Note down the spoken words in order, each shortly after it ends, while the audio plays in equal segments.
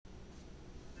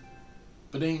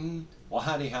Ba-ding! Well,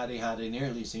 howdy, howdy, howdy,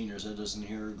 nearly senior citizen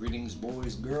here. Greetings,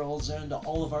 boys, girls, and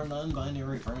all of our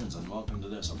non-binary friends, and welcome to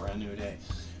this, a brand new day.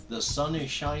 The sun is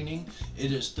shining.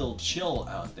 It is still chill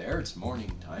out there. It's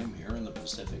morning time here in the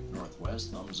Pacific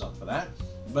Northwest. Thumbs up for that.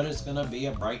 But it's going to be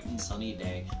a bright and sunny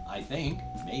day, I think.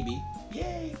 Maybe.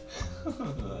 Yay!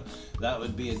 That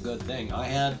would be a good thing. I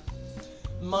had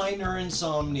minor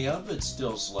insomnia, but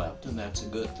still slept, and that's a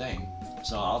good thing.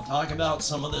 So I'll talk about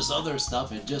some of this other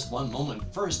stuff in just one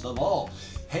moment. First of all,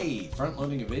 hey,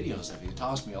 front-loading of videos, if you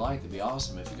toss me a like, that'd be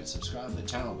awesome. If you could subscribe to the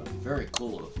channel, that'd be very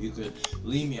cool. If you could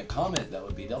leave me a comment, that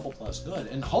would be double plus good.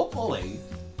 And hopefully,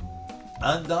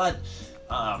 I've got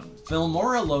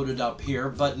Filmora loaded up here,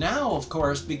 but now, of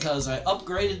course, because I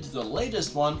upgraded to the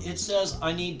latest one, it says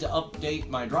I need to update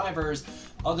my drivers,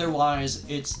 otherwise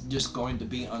it's just going to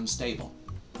be unstable.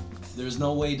 There's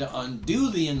no way to undo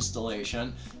the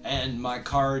installation, and my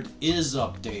card is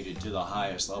updated to the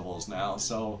highest levels now,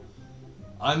 so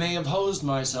I may have hosed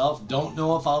myself. Don't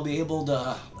know if I'll be able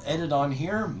to edit on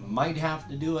here. Might have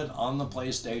to do it on the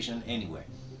PlayStation anyway.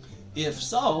 If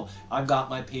so, I've got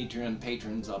my Patreon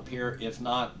patrons up here. If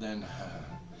not, then...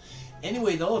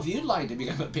 Anyway, though, if you'd like to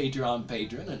become a Patreon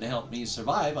patron and help me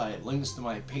survive, I have links to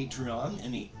my Patreon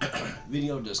in the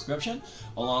video description,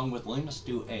 along with links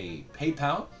to a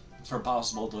PayPal for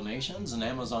possible donations, an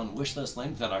Amazon wishlist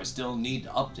link that I still need to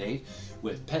update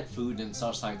with pet food and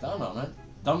such like that on it.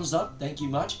 Thumbs up, thank you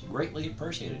much, greatly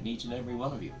appreciated, each and every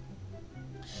one of you.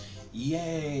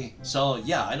 Yay! So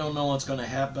yeah, I don't know what's going to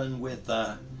happen with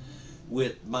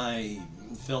my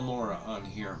Filmora on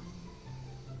here.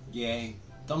 Yay!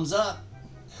 Thumbs up.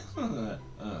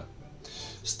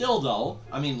 Still though,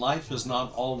 I mean, life is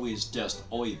not always just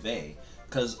oy vey,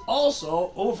 because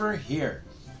also over here,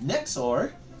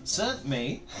 Nexor sent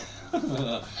me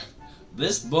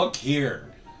this book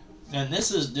here, and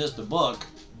this is just a book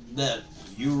that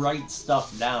you write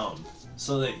stuff down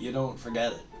so that you don't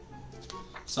forget it.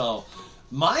 So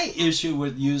my issue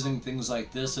with using things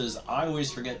like this is I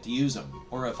always forget to use them,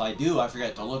 or if I do, I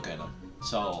forget to look at them.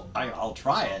 So I'll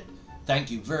try it. Thank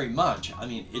you very much. I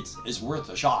mean, it's worth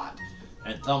a shot,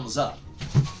 and thumbs up.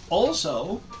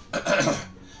 Also,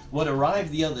 what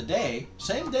arrived the other day,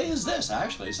 same day as this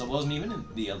actually, so it wasn't even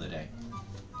the other day.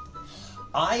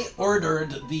 I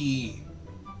ordered the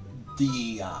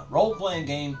role-playing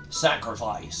game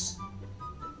Sacrifice,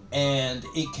 and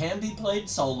it can be played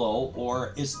solo,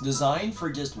 or it's designed for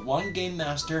just one game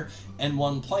master and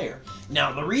one player.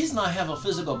 Now, the reason I have a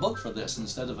physical book for this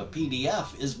instead of a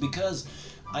PDF is because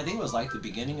I think it was like the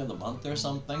beginning of the month or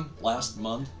something, last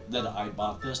month, that I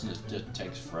bought this, and it just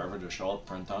takes forever to show up,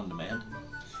 print on demand.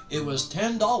 It was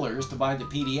 $10 to buy the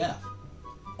PDF,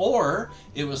 or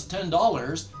it was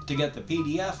 $10 to get the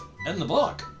PDF and the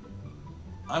book.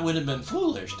 I would have been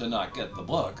foolish to not get the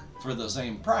book for the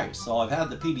same price. So I've had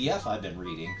the PDF I've been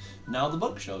reading, now the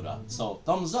book showed up, so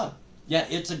thumbs up. Yeah,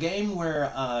 it's a game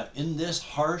where in this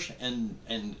harsh and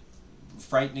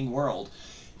frightening world,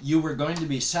 you were going to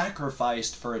be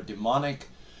sacrificed for a demonic,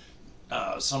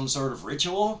 some sort of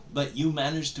ritual, but you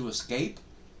managed to escape.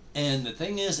 And the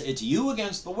thing is, it's you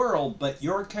against the world, but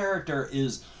your character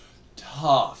is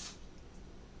tough.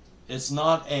 It's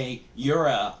not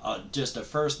you're just a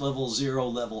first level, 0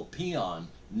 level peon.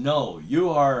 No,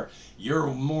 you're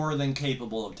more than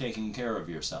capable of taking care of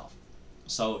yourself.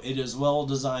 So it is well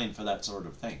designed for that sort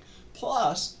of thing.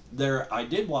 Plus, I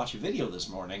did watch a video this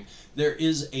morning. There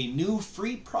is a new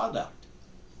free product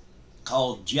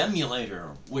called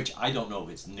Gemulator, which I don't know if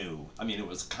it's new. I mean, it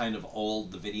was kind of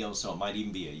old, the video, so it might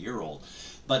even be a year old.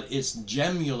 But it's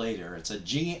Gemulator. It's a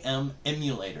GM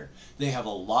emulator. They have a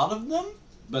lot of them,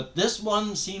 but this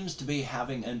one seems to be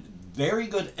having a very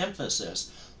good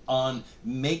emphasis on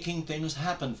making things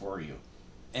happen for you.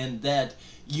 And that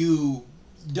you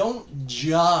don't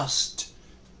just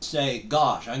say,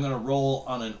 gosh, I'm going to roll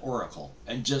on an oracle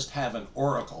and just have an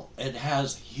oracle. It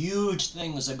has huge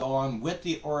things that go on with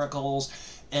the oracles,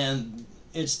 and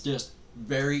it's just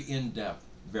very in-depth,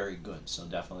 very good. So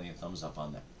definitely a thumbs up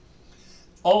on that.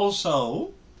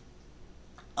 Also,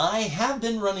 I have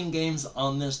been running games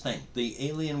on this thing, the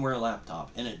Alienware laptop,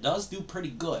 and it does do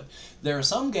pretty good. There are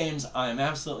some games I am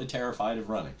absolutely terrified of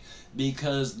running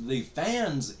because the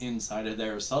fans inside of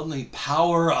there suddenly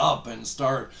power up and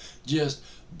start just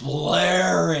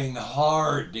blaring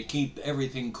hard to keep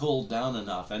everything cooled down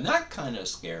enough, and that kind of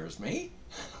scares me.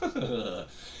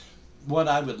 What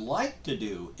I would like to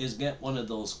do is get one of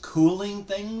those cooling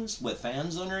things with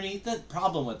fans underneath it.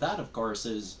 Problem with that, of course,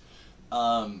 is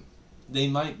they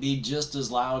might be just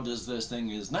as loud as this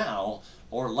thing is now,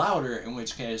 or louder, in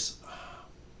which case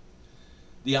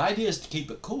The idea is to keep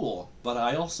it cool, but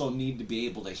I also need to be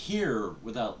able to hear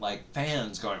without like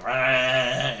fans going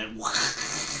and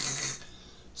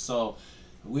so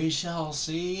we shall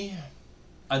see.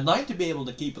 I'd like to be able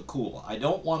to keep it cool. I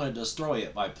don't want to destroy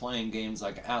it by playing games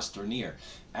like Astroneer.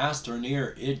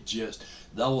 Astroneer, it just,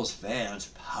 those fans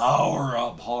power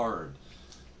up hard.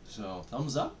 So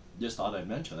thumbs up. Just thought I'd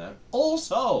mention that.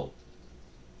 Also,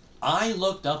 I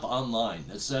looked up online.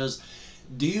 It says,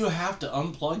 do you have to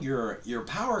unplug your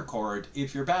power cord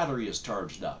if your battery is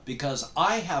charged up? Because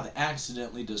I have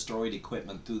accidentally destroyed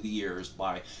equipment through the years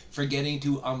by forgetting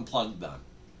to unplug them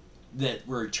that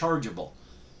were chargeable.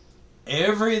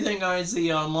 Everything I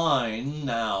see online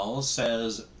now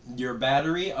says your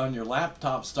battery on your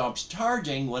laptop stops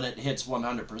charging when it hits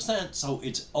 100%, so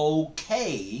it's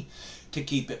okay to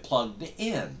keep it plugged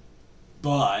in.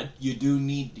 But you do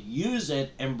need to use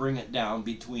it and bring it down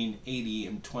between 80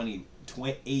 and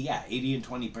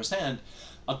 20%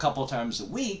 a couple times a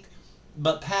week.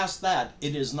 But past that,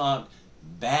 it is not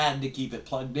bad to keep it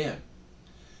plugged in.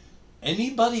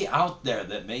 Anybody out there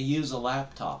that may use a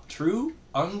laptop, true,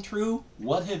 untrue,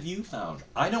 what have you found?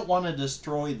 I don't want to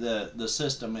destroy the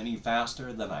system any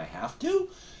faster than I have to.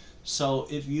 So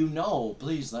if you know,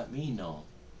 please let me know.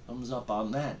 Thumbs up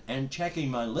on that. And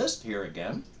checking my list here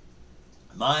again.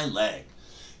 My leg.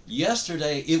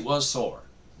 Yesterday it was sore.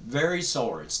 Very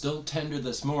sore. It's still tender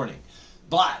this morning.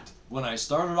 But when I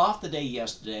started off the day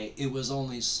yesterday, it was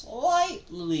only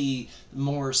slightly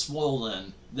more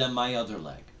swollen than my other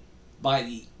leg. By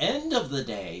the end of the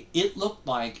day, it looked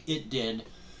like it did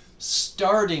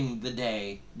starting the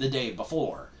day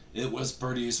before. It was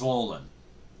pretty swollen.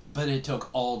 But it took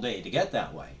all day to get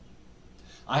that way.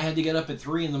 I had to get up at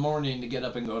 3 in the morning to get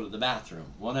up and go to the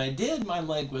bathroom. When I did, my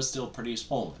leg was still pretty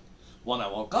swollen. When I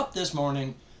woke up this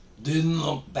morning, didn't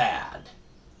look bad.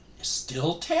 It's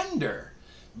still tender,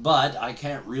 but I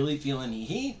can't really feel any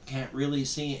heat, can't really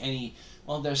see any,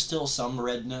 well, there's still some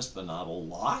redness, but not a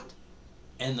lot.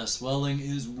 And the swelling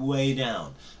is way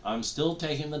down. I'm still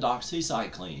taking the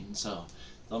doxycycline, so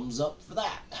thumbs up for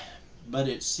that. But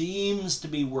it seems to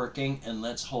be working, and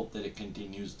let's hope that it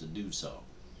continues to do so.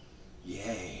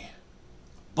 Yay.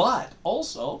 But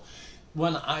also,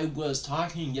 when I was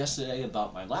talking yesterday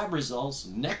about my lab results,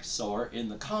 Nexor in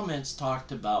the comments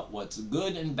talked about what's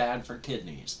good and bad for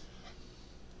kidneys.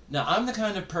 Now, I'm the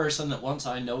kind of person that once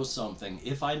I know something,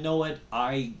 if I know it,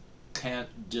 I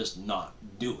can't just not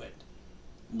do it.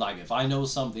 Like, if I know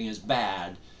something is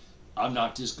bad, I'm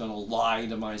not just going to lie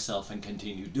to myself and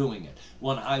continue doing it.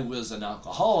 When I was an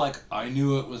alcoholic, I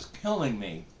knew it was killing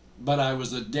me, but I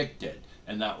was addicted,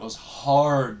 and that was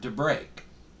hard to break.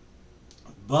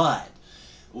 But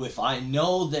if I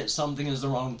know that something is the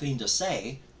wrong thing to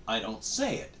say, I don't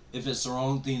say it. If it's the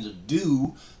wrong thing to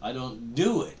do, I don't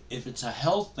do it. If it's a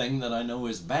health thing that I know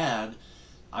is bad,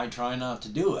 I try not to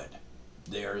do it.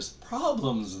 There's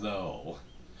problems, though,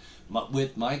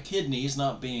 with my kidneys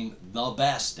not being the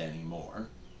best anymore.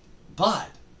 But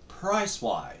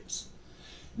price-wise,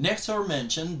 Nexor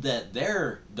mentioned that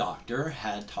their doctor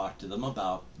had talked to them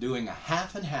about doing a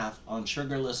half and half on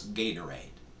sugarless Gatorade.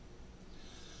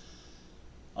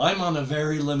 I'm on a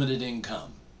very limited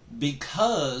income.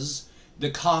 Because the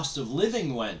cost of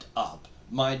living went up,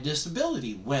 my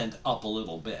disability went up a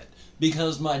little bit.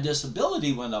 Because my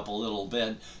disability went up a little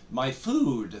bit, my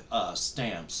food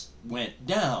stamps went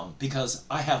down because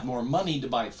I have more money to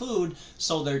buy food,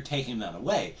 so they're taking that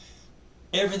away.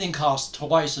 Everything costs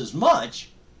twice as much,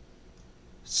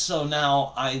 so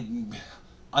now I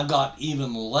got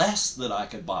even less that I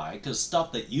could buy, because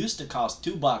stuff that used to cost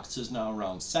 $2 is now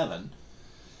around $7.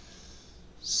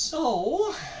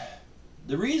 So,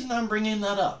 the reason I'm bringing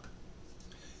that up,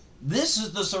 this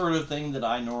is the sort of thing that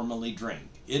I normally drink.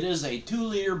 It is a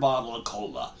 2-liter bottle of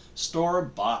cola,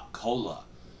 store-bought cola.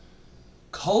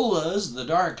 Colas, the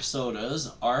dark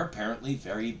sodas, are apparently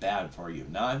very bad for you.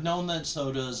 Now, I've known that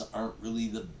sodas aren't really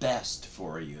the best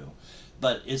for you,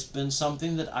 but it's been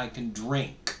something that I can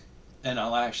drink, and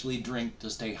I'll actually drink to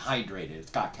stay hydrated.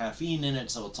 It's got caffeine in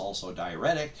it, so it's also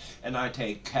diuretic, and I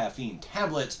take caffeine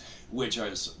tablets, which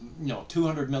is,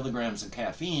 200 milligrams of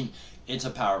caffeine. It's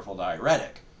a powerful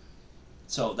diuretic.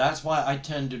 So that's why I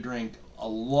tend to drink a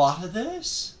lot of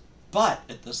this, but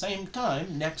at the same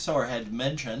time, Nexor had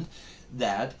mentioned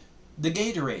that the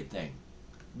Gatorade thing.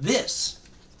 This,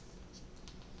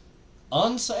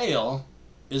 on sale,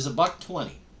 is $1.20.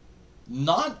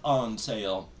 Not on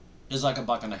sale is like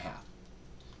 $1.50.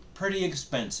 Pretty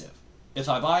expensive. If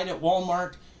I buy it at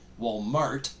Walmart,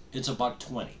 it's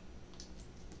 $1.20.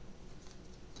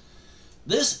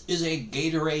 This is a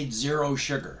Gatorade Zero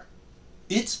Sugar.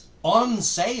 It's on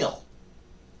sale.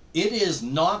 It is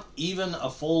not even a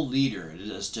full liter. It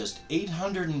is just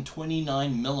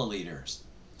 829 milliliters.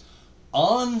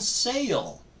 On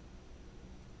sale,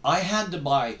 I had to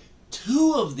buy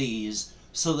 2 of these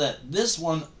so that this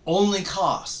one only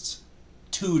costs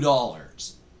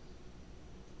 $2.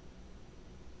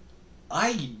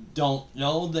 I don't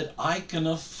know that I can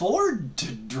afford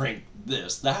to drink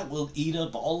this. That will eat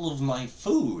up all of my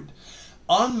food.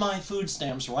 On my food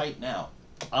stamps right now,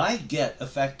 I get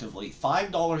effectively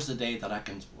 $5 a day that I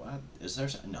can... What? Is there...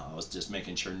 No, I was just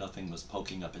making sure nothing was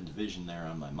poking up into vision there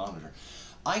on my monitor.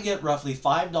 I get roughly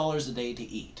 $5 a day to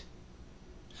eat.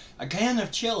 A can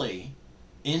of chili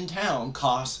in town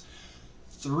costs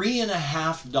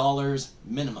 $3.50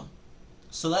 minimum.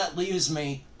 So that leaves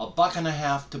me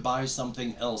 $1.50 to buy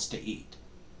something else to eat.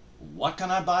 What can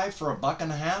I buy for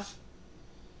 $1.50?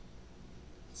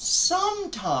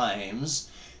 Sometimes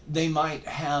they might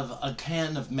have a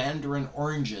can of mandarin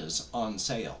oranges on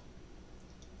sale.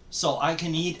 So I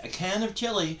can eat a can of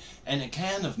chili and a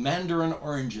can of mandarin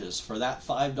oranges for that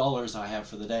 $5 I have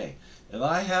for the day. If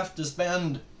I have to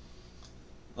spend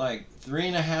like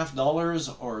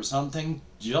 $3.50 or something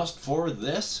just for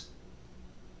this,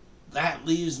 that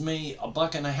leaves me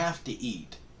 $1.50 to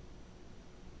eat.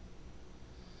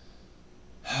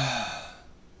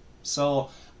 So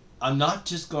I'm not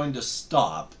just going to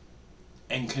stop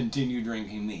and continue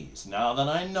drinking these. Now that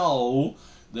I know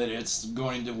that it's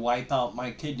going to wipe out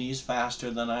my kidneys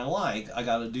faster than I like, I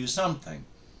gotta do something.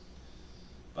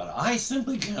 But I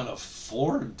simply can't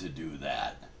afford to do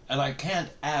that. And I can't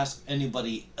ask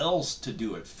anybody else to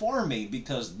do it for me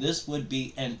because this would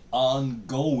be an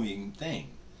ongoing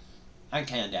thing. I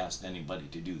can't ask anybody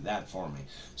to do that for me.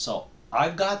 So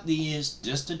I've got these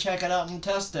just to check it out and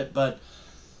test it, but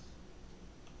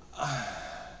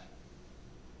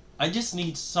I just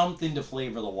need something to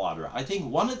flavor the water. I think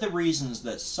one of the reasons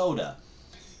that soda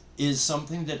is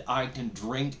something that I can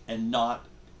drink and not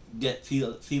get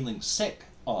feeling sick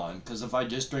on, because if I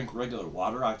just drink regular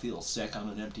water, I feel sick on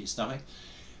an empty stomach.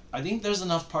 I think there's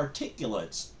enough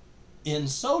particulates in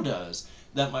sodas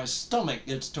that my stomach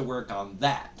gets to work on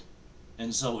that.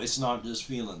 And so it's not just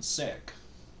feeling sick.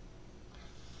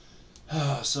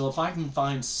 So if I can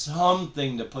find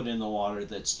something to put in the water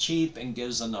that's cheap and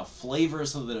gives enough flavor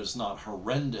so that it's not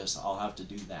horrendous, I'll have to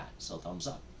do that. So thumbs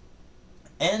up.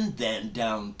 And then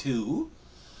down to,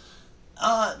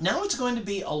 now it's going to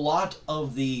be a lot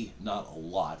of the, not a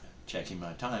lot, checking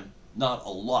my time, not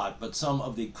a lot, but some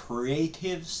of the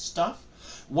creative stuff.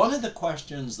 One of the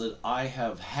questions that I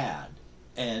have had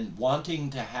and wanting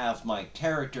to have my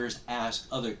characters ask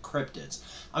other cryptids,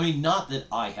 I mean, not that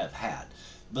I have had,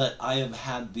 but I have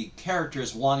had the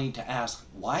characters wanting to ask,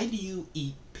 why do you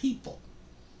eat people?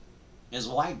 Is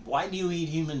why do you eat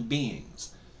human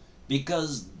beings?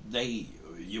 Because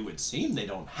you would seem they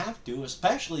don't have to,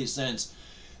 especially since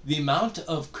the amount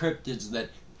of cryptids that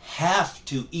have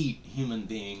to eat human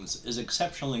beings is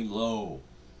exceptionally low.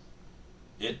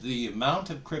 The amount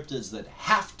of cryptids that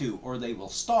have to or they will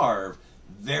starve,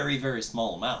 very, very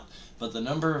small amount. But the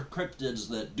number of cryptids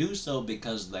that do so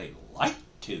because they like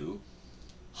to,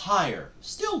 higher,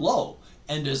 still low.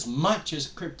 And as much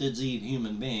as cryptids eat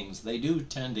human beings, they do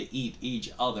tend to eat each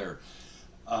other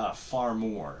far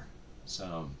more.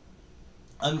 So,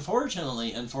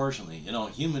 unfortunately, you know,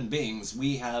 human beings,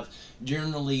 we have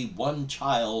generally one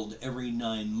child every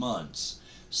 9 months.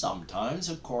 Sometimes,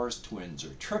 of course, twins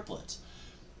or triplets.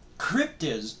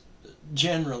 Cryptids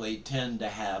generally tend to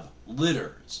have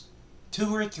litters,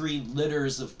 2 or 3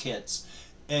 litters of kits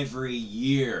every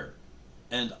year.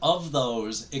 And of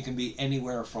those, it can be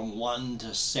anywhere from 1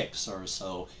 to 6 or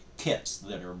so kits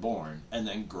that are born and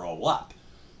then grow up.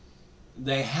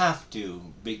 They have to,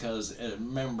 because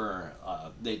remember,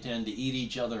 they tend to eat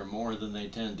each other more than they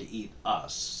tend to eat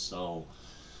us. So,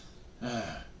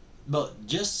 but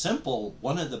just simple,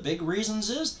 one of the big reasons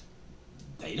is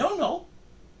they don't know.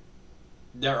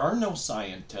 There are no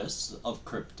scientists of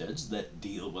cryptids that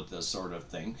deal with this sort of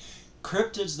thing.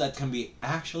 Cryptids that can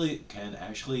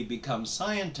actually become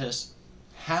scientists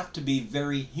have to be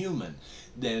very human,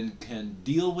 then can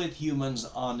deal with humans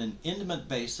on an intimate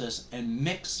basis and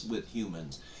mix with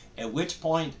humans, at which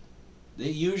point they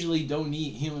usually don't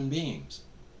eat human beings.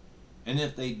 And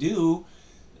if they do,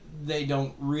 they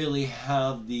don't really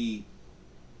have the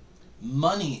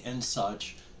money and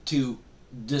such to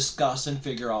discuss and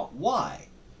figure out why.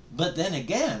 But then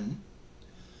again,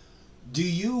 do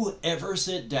you ever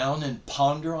sit down and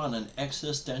ponder on an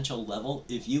existential level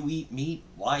if you eat meat,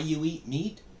 why you eat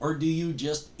meat, or do you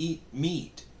just eat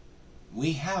meat?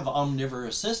 We have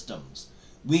omnivorous systems.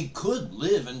 We could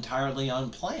live entirely on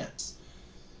plants.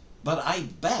 But I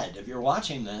bet if you're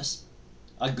watching this,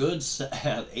 A good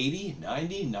 80,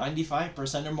 90,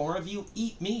 95% or more of you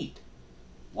eat meat.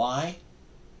 Why?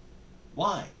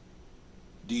 Why?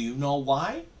 Do you know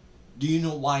why? Do you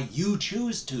know why you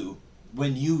choose to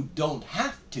when you don't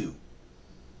have to?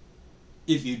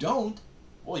 If you don't,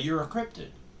 well, you're a cryptid.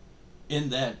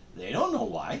 In that they don't know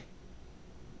why.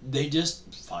 They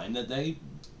just find that they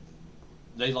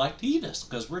like to eat us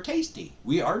because we're tasty.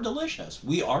 We are delicious.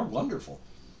 We are wonderful.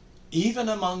 Even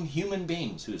among human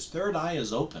beings whose third eye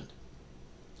is opened,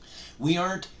 we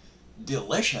aren't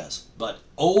delicious, but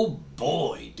oh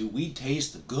boy, do we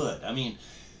taste good. I mean,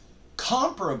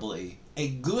 comparably, a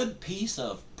good piece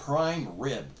of prime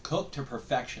rib cooked to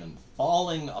perfection,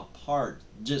 falling apart,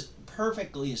 just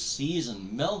perfectly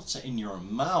seasoned, melts in your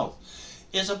mouth,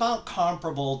 is about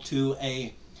comparable to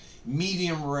a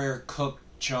medium rare cooked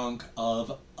chunk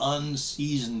of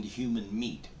unseasoned human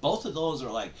meat. Both of those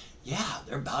are like, yeah,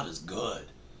 they're about as good.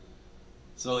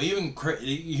 So even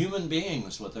human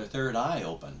beings with their third eye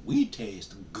open, we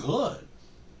taste good.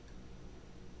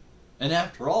 And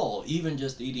after all, even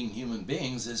just eating human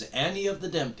beings, as Annie of the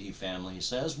Dempsey family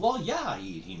says, well, yeah, I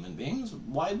eat human beings.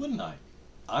 Why wouldn't I?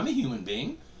 I'm a human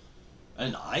being,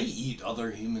 and I eat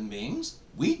other human beings.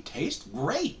 We taste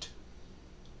great.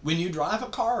 When you drive a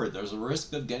car, there's a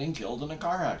risk of getting killed in a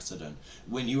car accident.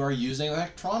 When you are using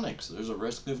electronics, there's a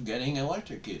risk of getting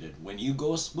electrocuted. When you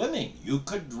go swimming, you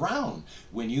could drown.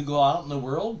 When you go out in the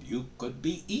world, you could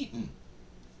be eaten.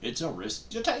 It's a risk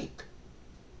to take.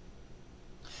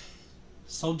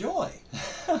 So Joy,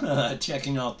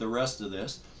 checking out the rest of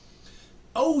this.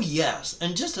 Oh yes,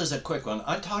 and just as a quick one,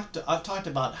 I've talked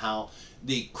about how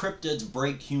the cryptids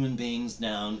break human beings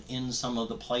down in some of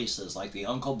the places, like the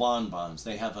Uncle Bonbons.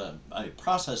 They have a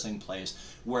processing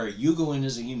place where you go in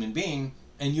as a human being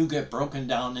and you get broken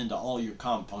down into all your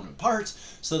component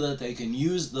parts so that they can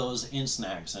use those in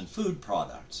snacks and food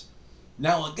products.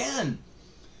 Now again,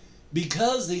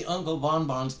 because the Uncle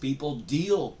Bonbons people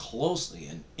deal closely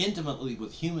and intimately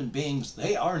with human beings,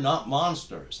 they are not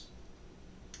monsters.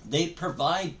 They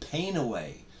provide pain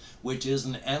away, which is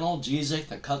an analgesic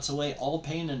that cuts away all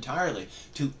pain entirely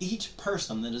to each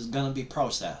person that is going to be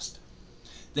processed.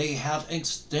 They have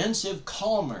extensive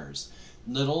calmers,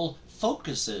 little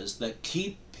focuses that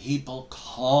keep people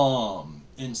calm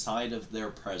inside of their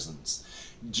presence,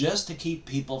 just to keep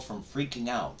people from freaking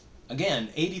out. Again,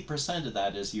 80% of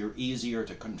that is you're easier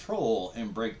to control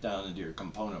and break down into your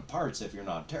component parts if you're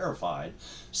not terrified.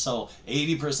 So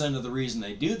 80% of the reason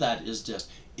they do that is just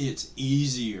it's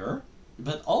easier.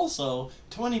 But also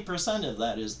 20% of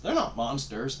that is they're not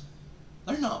monsters.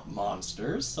 They're not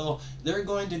monsters. So they're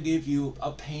going to give you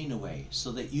a pain away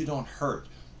so that you don't hurt.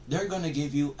 They're going to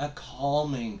give you a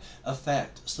calming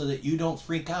effect so that you don't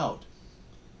freak out,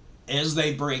 as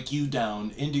they break you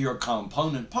down into your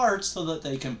component parts so that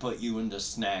they can put you into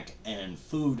snack and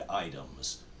food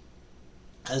items.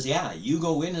 Because yeah, you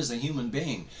go in as a human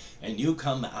being and you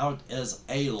come out as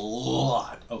a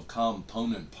lot of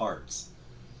component parts.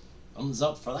 Thumbs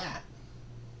up for that.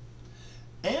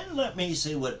 And let me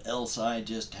see what else I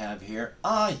just have here.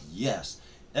 Ah, yes.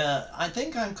 I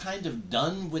think I'm kind of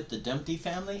done with the Dempsey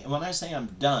family. And when I say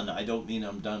I'm done, I don't mean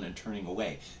I'm done and turning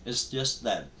away. It's just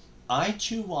that I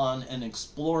chew on and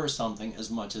explore something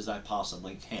as much as I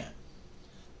possibly can.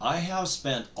 I have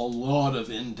spent a lot of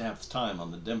in-depth time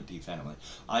on the Dempsey family.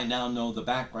 I now know the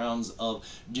backgrounds of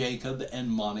Jacob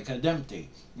and Monica Dempsey.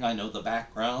 I know the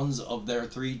backgrounds of their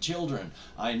 3 children.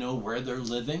 I know where they're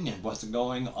living and what's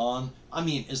going on. I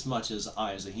mean, as much as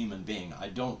I, as a human being, I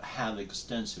don't have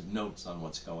extensive notes on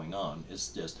what's going on. It's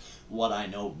just what I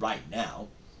know right now.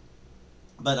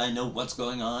 But I know what's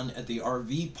going on at the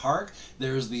RV park.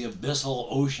 There's the abyssal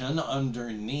ocean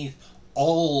underneath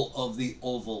all of the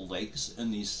oval lakes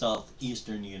in the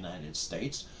southeastern United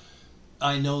States.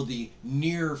 I know the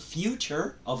near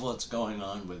future of what's going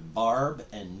on with Barb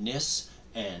and Nis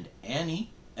and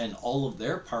Annie and all of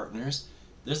their partners.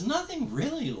 There's nothing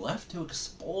really left to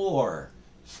explore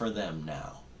for them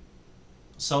now.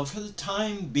 So for the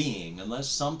time being, unless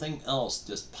something else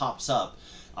just pops up,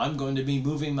 I'm going to be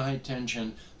moving my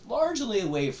attention largely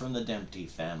away from the Dempsey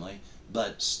family.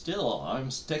 But still,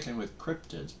 I'm sticking with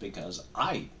cryptids because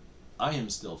I am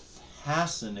still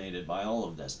fascinated by all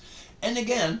of this. And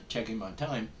again, checking my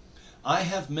time, I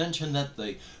have mentioned that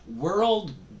the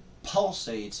world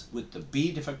pulsates with the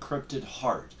beat of a cryptid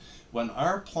heart. When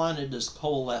our planet is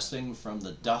coalescing from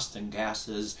the dust and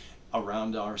gases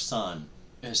around our sun,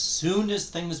 as soon as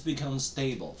things become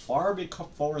stable, far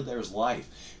before there's life,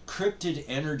 cryptid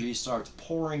energy starts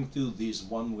pouring through these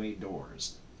one-way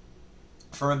doors.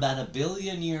 For about 1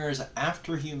 billion years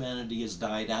after humanity has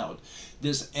died out,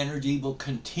 this energy will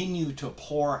continue to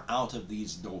pour out of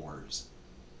these doors.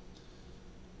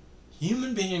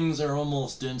 Human beings are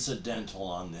almost incidental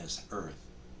on this earth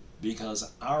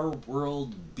because our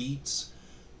world beats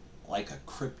like a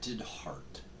cryptid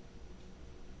heart.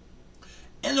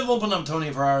 End of Open Up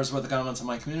 24 Hours worth of comments on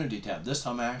my community tab. This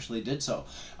time I actually did so.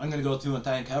 I'm going to go through and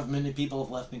thank however many people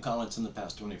have left me comments in the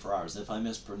past 24 hours. If I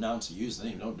mispronounce a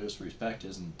username, no disrespect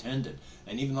is intended.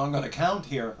 And even though I'm going to count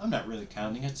here, I'm not really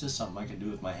counting. It's just something I can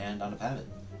do with my hand on a pad.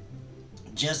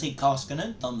 Jesse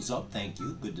Koskinen, thumbs up, thank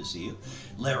you, good to see you.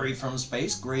 Larry from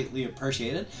Space, greatly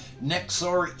appreciated.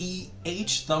 Nexor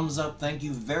EH, thumbs up, thank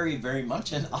you very, very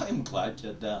much. And I'm glad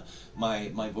that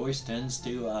my voice tends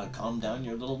to calm down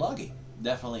your little doggy.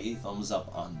 Definitely a thumbs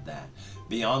up on that.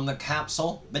 Beyond the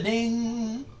Capsule,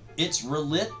 ba-ding! It's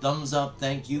relit, thumbs up,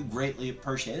 thank you, greatly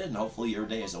appreciated, and hopefully your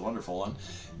day is a wonderful one.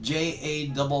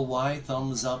 JAYY,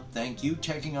 thumbs up, thank you.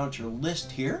 Checking out your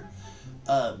list here.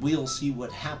 We'll see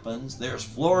what happens. There's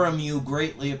Floramu,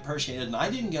 greatly appreciated, and I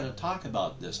didn't get to talk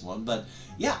about this one, but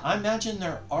yeah, I imagine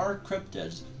there are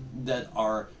cryptids that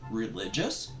are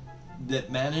religious,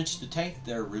 that manage to take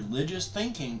their religious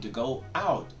thinking to go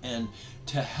out and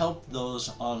to help those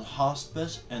on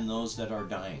hospice and those that are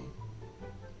dying.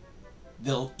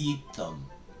 They'll eat them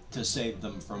to save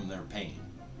them from their pain.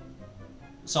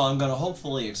 So I'm going to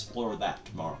hopefully explore that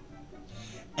tomorrow.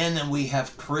 And then we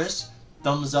have Chris,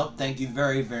 thumbs up, thank you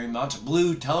very, very much.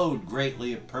 Blue Toad,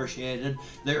 greatly appreciated.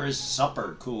 There is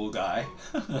Supper, cool guy,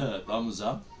 thumbs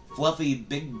up. Fluffy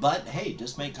Big Butt, hey,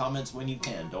 just make comments when you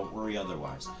can, don't worry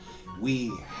otherwise.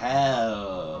 We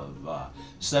have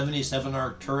 77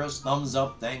 Arcturus, thumbs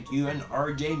up, thank you, and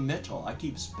RJ Mitchell. I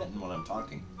keep spitting when I'm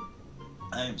talking.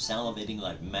 I am salivating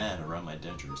like mad around my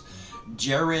dentures.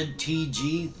 Jared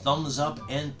TG, thumbs up,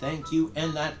 and thank you,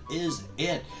 and that is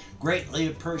it. Greatly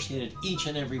appreciated, each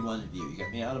and every one of you. You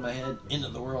get me out of my head, into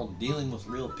the world, dealing with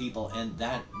real people, and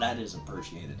that is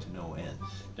appreciated to no end.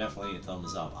 Definitely a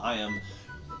thumbs up. I am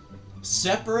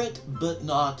separate but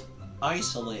not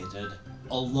isolated,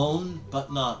 alone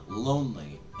but not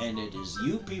lonely, and it is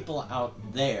you people out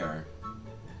there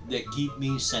that keep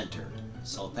me centered.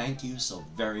 So thank you so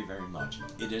very, very much.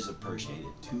 It is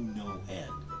appreciated to no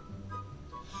end.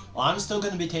 Well, I'm still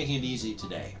going to be taking it easy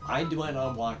today. I went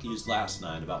on walkies last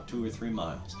night about 2 or 3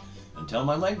 miles. Until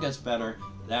my leg gets better,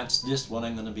 that's just what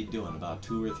I'm going to be doing, about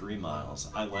 2 or 3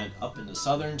 miles. I went up into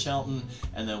southern Shelton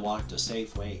and then walked to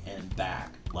Safeway and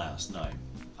back last night.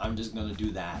 I'm just going to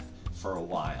do that for a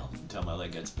while until my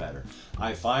leg gets better.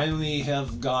 I finally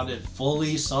have got it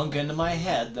fully sunk into my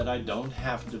head that I don't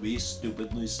have to be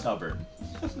stupidly stubborn.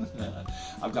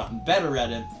 I've gotten better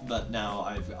at it, but now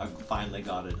I've finally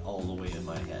got it all the way in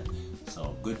my head.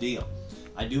 So, good deal.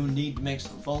 I do need to make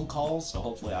some phone calls, so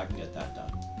hopefully I can get that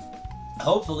done.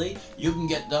 Hopefully you can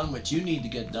get done what you need to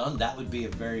get done. That would be a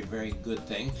very, very good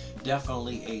thing.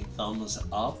 Definitely a thumbs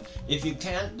up. If you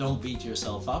can't, don't beat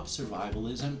yourself up. Survival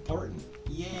is important.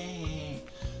 Yay!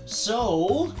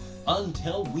 So,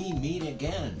 until we meet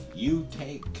again, you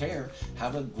take care.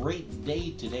 Have a great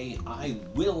day today. I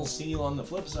will see you on the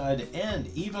flip side. And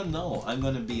even though I'm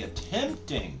going to be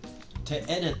attempting to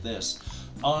edit this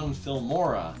on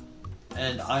Filmora,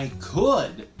 and I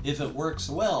could, if it works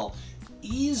well,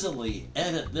 easily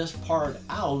edit this part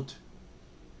out,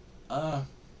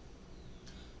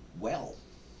 well,